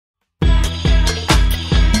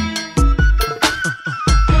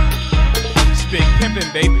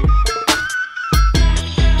baby.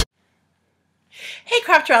 Hey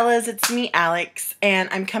Craftrellas, it's me Alex, and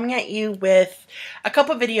I'm coming at you with a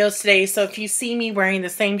couple videos today, so if you see me wearing the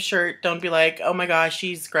same shirt, don't be like, oh my gosh,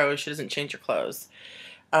 she's gross, she doesn't change her clothes.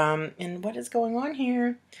 And what is going on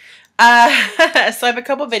here? So I have a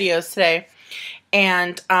couple videos today,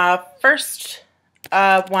 and first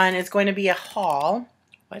one is going to be a haul.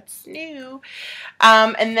 What's new?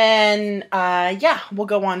 And then, yeah, we'll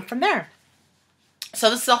go on from there. So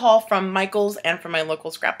this is a haul from Michael's and from my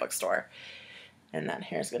local scrapbook store. And that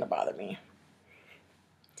hair is going to bother me.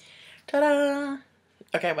 Ta-da!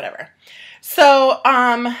 Okay, whatever. So,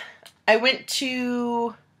 I went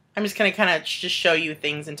to... I'm just going to kind of just show you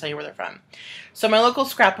things and tell you where they're from. So, my local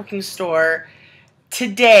scrapbooking store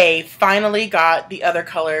today finally got the other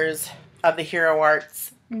colors of the Hero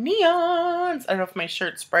Arts neons. I don't know if my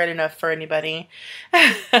shirt's bright enough for anybody.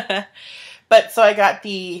 But, so I got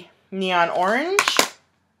the neon orange,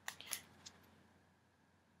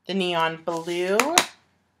 the neon blue,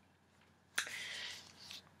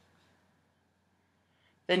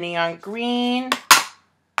 the neon green,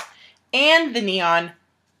 and the neon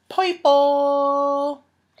purple.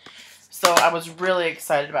 So I was really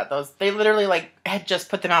excited about those. They literally had just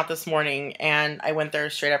put them out this morning, and I went there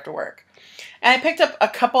straight after work. And I picked up a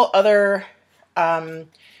couple other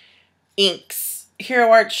inks.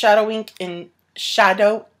 Hero Art Shadow Ink and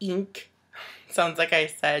Shadow Ink. Sounds like I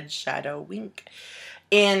said Shadow Ink.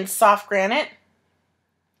 In soft granite,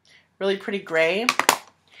 really pretty gray.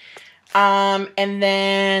 And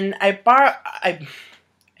then I bought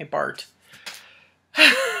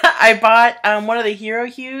one of the Hero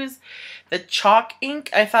Hues, the chalk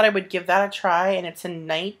ink. I thought I would give that a try, and it's in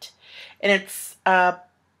Night, and it's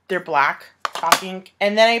they're black chalk ink.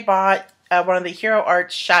 And then I bought one of the Hero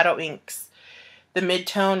Arts Shadow Inks, the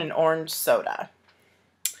Midtone and Orange Soda.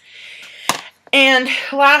 And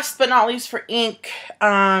last but not least for ink,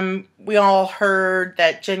 we all heard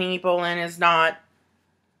that Jenny Bolin is not,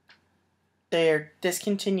 they're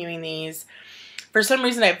discontinuing these. For some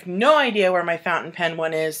reason, I have no idea where my fountain pen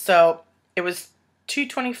one is. So it was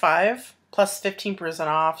 $2.25 plus 15%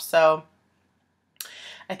 off. So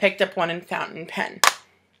I picked up one in fountain pen.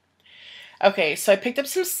 Okay, so I picked up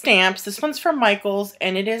some stamps. This one's from Michael's,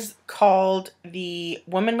 and it is called the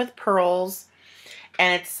Woman with Pearls.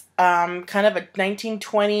 And it's kind of a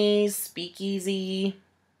 1920s speakeasy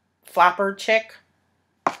flapper chick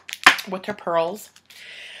with her pearls.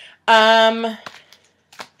 Let's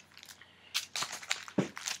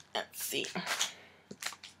see.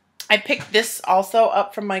 I picked this also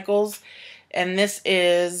up from Michael's, and this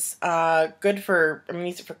is good for, I'm going to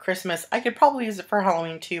use it for Christmas. I could probably use it for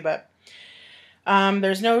Halloween too, but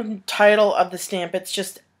there's no title of the stamp. It's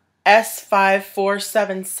just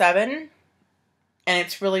S5477. And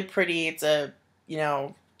it's really pretty. It's a,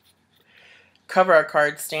 cover a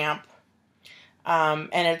card stamp. And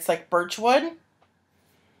it's like birchwood.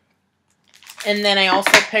 And then I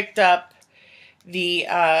also picked up the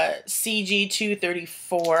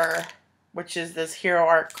CG234, which is this Hero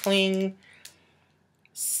Art Cling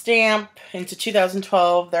stamp. Into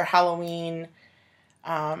 2012, their Halloween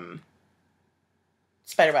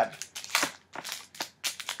Spider-Web.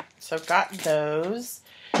 So got those.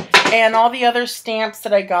 And all the other stamps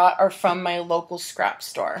that I got are from my local scrap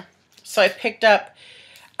store. So I picked up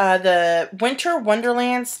the Winter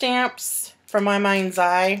Wonderland stamps from My Mind's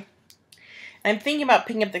Eye. I'm thinking about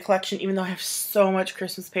picking up the collection, even though I have so much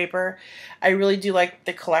Christmas paper. I really do like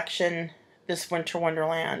the collection, this Winter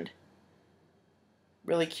Wonderland.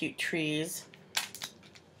 Really cute trees.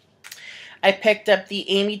 I picked up the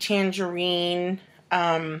Amy Tangerine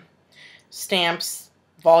stamps.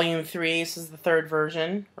 Volume 3, this is the third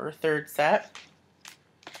version, or third set.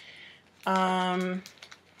 And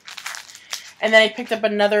then I picked up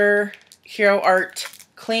another Hero Art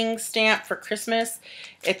Cling stamp for Christmas.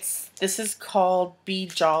 This is called Be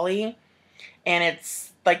Jolly, and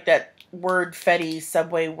it's like that word-fetty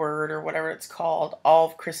subway word, or whatever it's called, all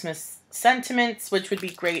of Christmas sentiments, which would be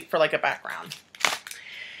great for like a background.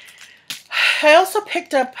 I also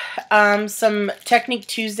picked up some Technique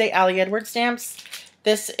Tuesday Ali Edwards stamps.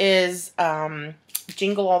 This is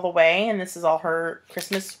Jingle All the Way, and this is all her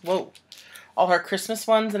Christmas, all her Christmas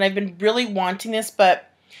ones. And I've been really wanting this,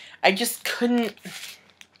 but I just couldn't,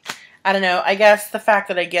 I don't know, I guess the fact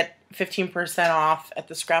that I get 15% off at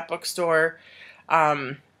the scrapbook store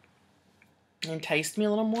enticed me a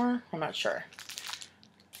little more. I'm not sure.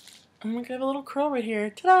 I'm going to have a little curl right here.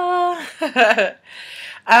 Ta-da!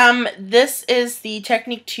 This is the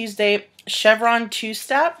Technique Tuesday Chevron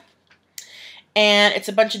 2-Step. And it's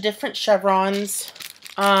a bunch of different chevrons.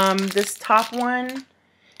 This top one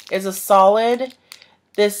is a solid.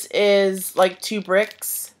 This is like 2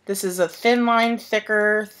 bricks. This is a thin line,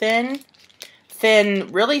 thicker, thin, thin,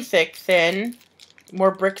 really thick, thin,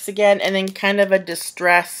 more bricks again, and then kind of a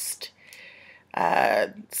distressed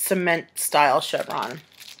cement style chevron.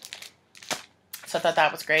 So I thought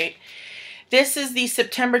that was great. This is the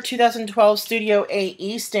September 2012 Studio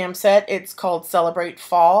AE stamp set. It's called Celebrate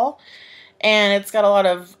Fall. And it's got a lot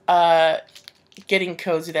of getting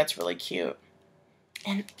cozy. That's really cute.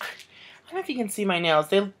 And I don't know if you can see my nails.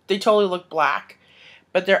 They totally look black.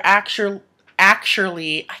 But they're actually,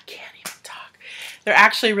 I can't even talk. They're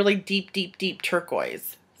actually really deep, deep, deep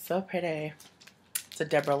turquoise. So pretty. It's a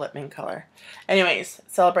Deborah Lippman color. Anyways,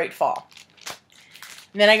 Celebrate Fall.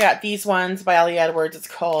 And then I got these ones by Ali Edwards. It's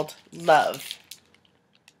called Love.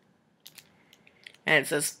 And it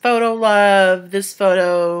says photo love, this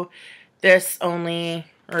photo, this only,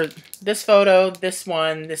 or this photo, this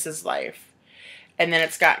one, this is life. And then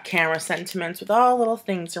it's got camera sentiments with all little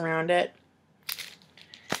things around it.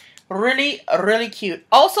 Really, really cute.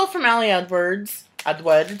 Also from Ali Edwards,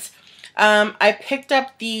 I picked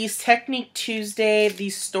up these Technique Tuesday,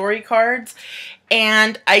 these story cards.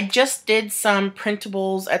 And I just did some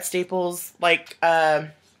printables at Staples, like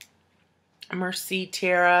Mercy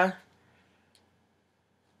Tara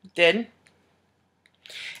did.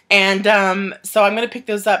 And so I'm going to pick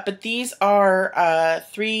those up. But these are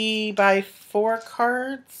 3x4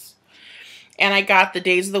 cards. And I got the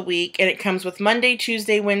days of the week. And it comes with Monday,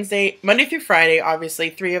 Tuesday, Wednesday, Monday through Friday, obviously.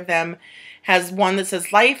 3 of them. Has one that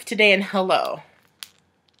says Life, Today, and Hello.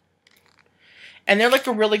 And they're like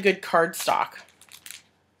a really good card stock.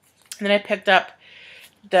 And then I picked up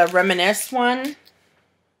the Reminisce one.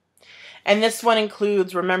 And this one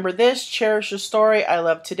includes Remember This, Cherish Your Story, I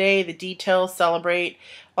Love Today, The Details, Celebrate,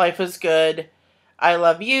 Life is Good, I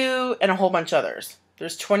Love You, and a whole bunch of others.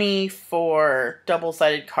 There's 24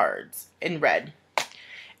 double-sided cards in red.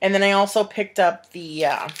 And then I also picked up the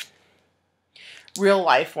real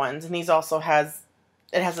life ones. And these also has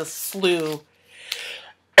a slew,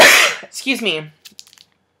 excuse me,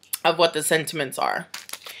 of what the sentiments are.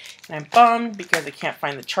 And I'm bummed because I can't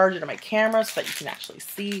find the charger to my camera so that you can actually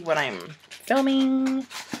see what I'm filming.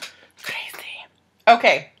 Crazy.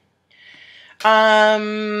 Okay.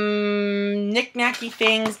 Knick-knacky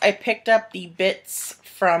things. I picked up the bits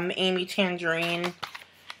from Amy Tangerine.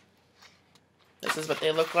 This is what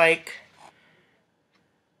they look like.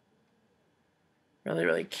 Really,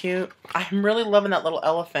 really cute. I'm really loving that little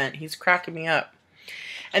elephant. He's cracking me up.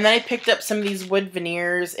 And then I picked up some of these wood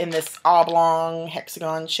veneers in this oblong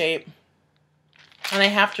hexagon shape. And I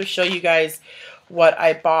have to show you guys what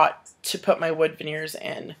I bought to put my wood veneers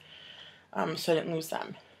in. So I didn't lose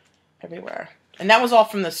them everywhere. And that was all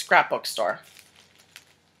from the scrapbook store.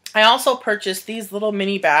 I also purchased these little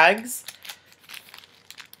mini bags.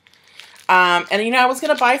 And you know, I was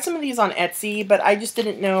going to buy some of these on Etsy, but I just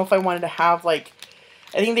didn't know if I wanted to have like,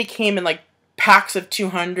 I think they came in like packs of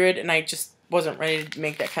 200 and I just wasn't ready to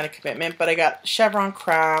make that kind of commitment. But I got chevron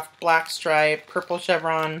craft, black stripe, purple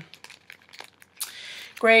chevron,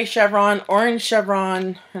 gray chevron, orange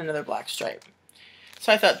chevron, and another black stripe.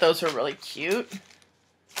 So I thought those were really cute.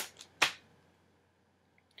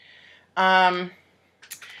 Some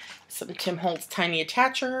Tim Holtz Tiny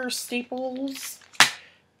Attacher staples.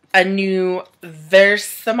 A new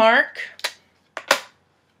Versamark.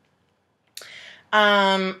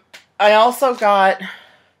 I also got,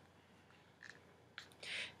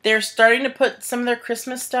 they're starting to put some of their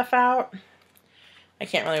Christmas stuff out. I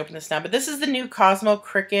can't really open this now, but this is the new Cosmo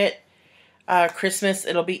Cricket Christmas.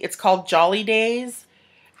 It's called Jolly Days,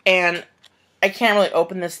 and I can't really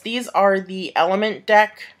open this. These are the Element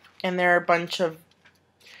deck, and they're a bunch of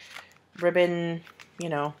ribbon, you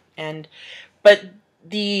know, but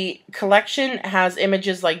the collection has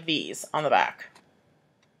images like these on the back.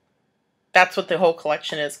 That's what the whole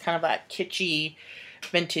collection is, kind of that kitschy,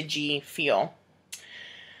 vintagey feel.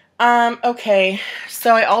 Okay,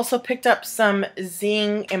 so I also picked up some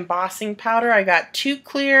Zing embossing powder. I got 2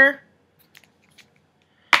 clear,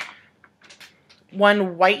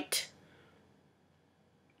 1 white,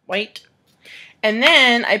 and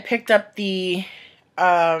then I picked up the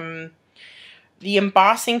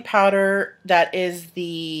embossing powder that is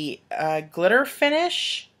the glitter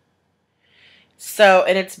finish. So,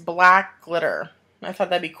 and it's black glitter. I thought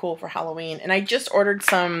that'd be cool for Halloween. And I just ordered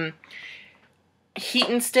some heat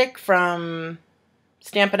and stick from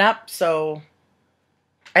Stampin' Up. So,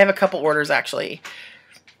 I have a couple orders actually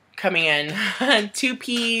coming in. 2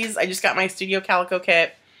 Ps. I just got my Studio Calico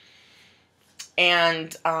kit. And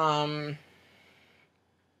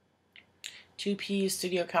 2 Ps,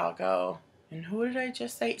 Studio Calico. And who did I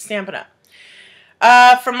just say? Stampin' Up.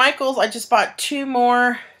 From Michaels, I just bought 2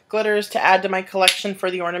 more glitters to add to my collection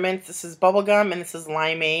for the ornaments. This is Bubblegum and this is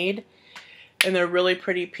Limeade. And they're really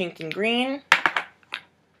pretty pink and green.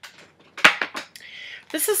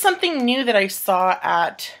 This is something new that I saw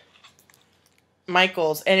at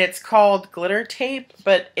Michaels, and it's called glitter tape,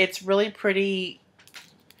 but it's really pretty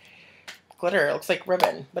glitter. It looks like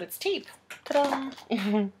ribbon, but it's tape. Ta-da!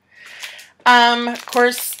 Of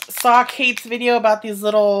course, saw Kate's video about these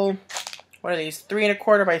little, what are these, 3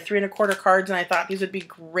 1/4 by 3 1/4 cards, and I thought these would be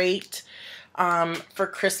great for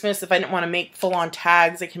Christmas. If I didn't want to make full-on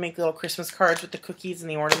tags, I can make little Christmas cards with the cookies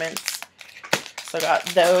and the ornaments. So I got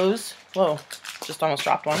those. Whoa, just almost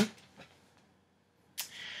dropped one.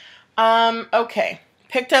 Okay,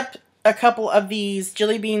 picked up a couple of these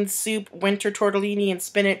Jelly Bean Soup Winter Tortellini and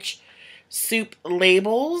Spinach Soup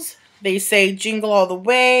labels. They say, jingle all the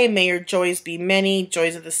way, may your joys be many,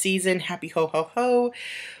 joys of the season, happy ho ho ho,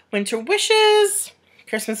 winter wishes,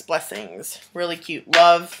 Christmas blessings. Really cute.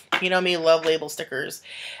 Love, you know me, love label stickers.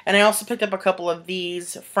 And I also picked up a couple of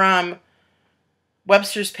these from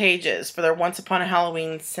Webster's Pages for their Once Upon a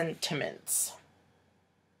Halloween sentiments.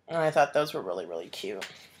 And I thought those were really, really cute.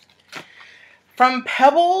 From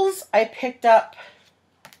Pebbles, I picked up,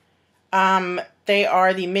 they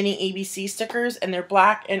are the mini ABC stickers, and they're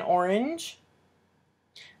black and orange.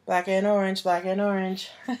 Black and orange, black and orange.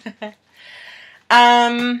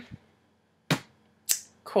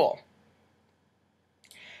 Cool.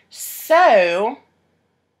 So,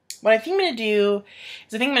 what I think I'm going to do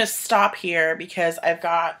is I think I'm going to stop here because I've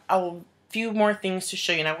got a few more things to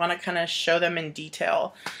show you, and I want to kind of show them in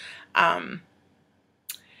detail.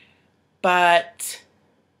 But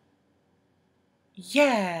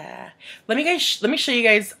yeah, let me show you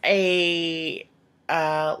guys a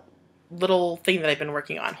little thing that I've been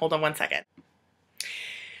working on. Hold on one second.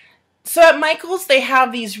 So at Michaels, they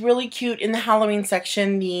have these really cute, in the Halloween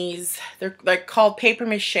section, they're like called paper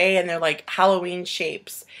mache, and they're like Halloween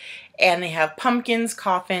shapes. And they have pumpkins,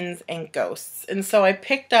 coffins, and ghosts. And so I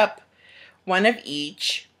picked up one of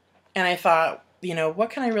each, and I thought, you know,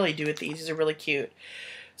 what can I really do with these? These are really cute.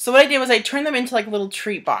 So what I did was I turned them into like little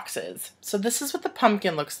treat boxes. So this is what the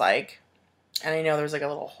pumpkin looks like. And I know there's like a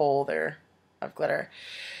little hole there of glitter.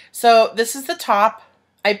 So this is the top.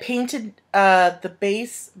 I painted the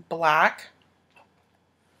base black.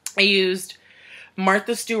 I used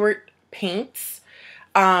Martha Stewart paints.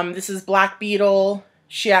 This is Black Beetle.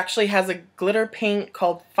 She actually has a glitter paint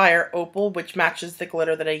called Fire Opal, which matches the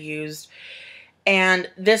glitter that I used. And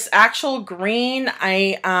this actual green,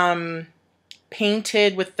 I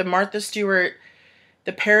painted with the Martha Stewart,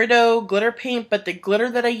 the Peridot glitter paint, but the glitter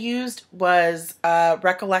that I used was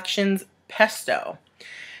Recollections Pesto.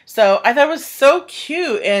 So I thought it was so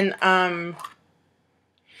cute, and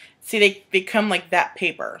see, they come like that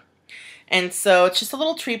paper. And so it's just a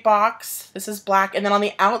little treat box. This is black, and then on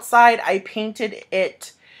the outside I painted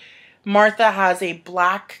it. Martha has a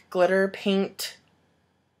black glitter paint.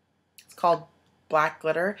 It's called Black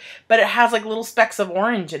Glitter, but it has like little specks of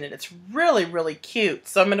orange in it. It's really, really cute.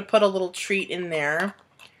 So I'm going to put a little treat in there.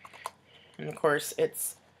 And of course,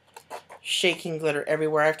 it's shaking glitter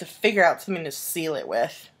everywhere. I have to figure out something to seal it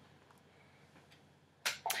with.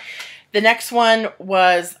 The next one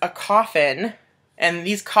was a coffin, and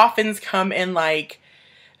these coffins come in like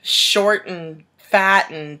short and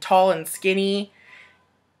fat and tall and skinny.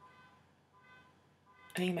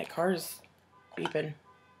 I think my car's beeping.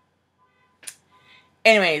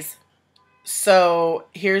 Anyways, so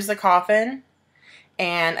here's the coffin,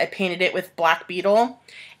 and I painted it with Black Beetle,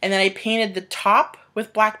 and then I painted the top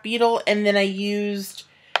with Black Beetle, and then I used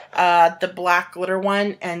the black glitter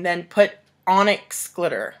one, and then put onyx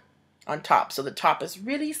glitter on top, so the top is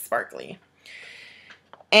really sparkly.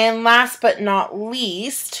 And last but not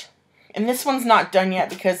least, and this one's not done yet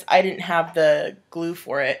because I didn't have the glue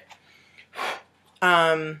for it,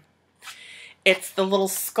 it's the little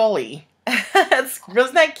Scully.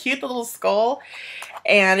 Wasn't that cute, the little skull?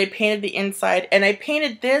 And I painted the inside, and I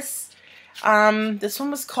painted this. This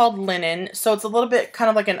one was called Linen, so it's a little bit kind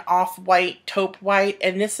of like an off-white, taupe white,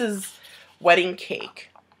 and this is Wedding Cake.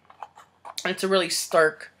 And it's a really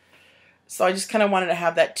stark, so I just kind of wanted to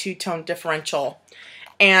have that two-tone differential.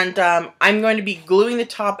 And I'm going to be gluing the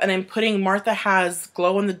top, and I'm putting Martha Has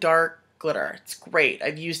glow-in-the-dark glitter. It's great.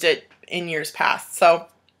 I've used it in years past. So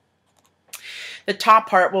the top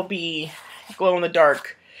part will be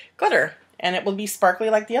glow-in-the-dark glitter, and it will be sparkly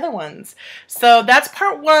like the other ones. So that's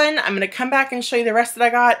part one. I'm going to come back and show you the rest that I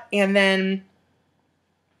got, and then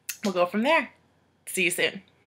we'll go from there. See you soon.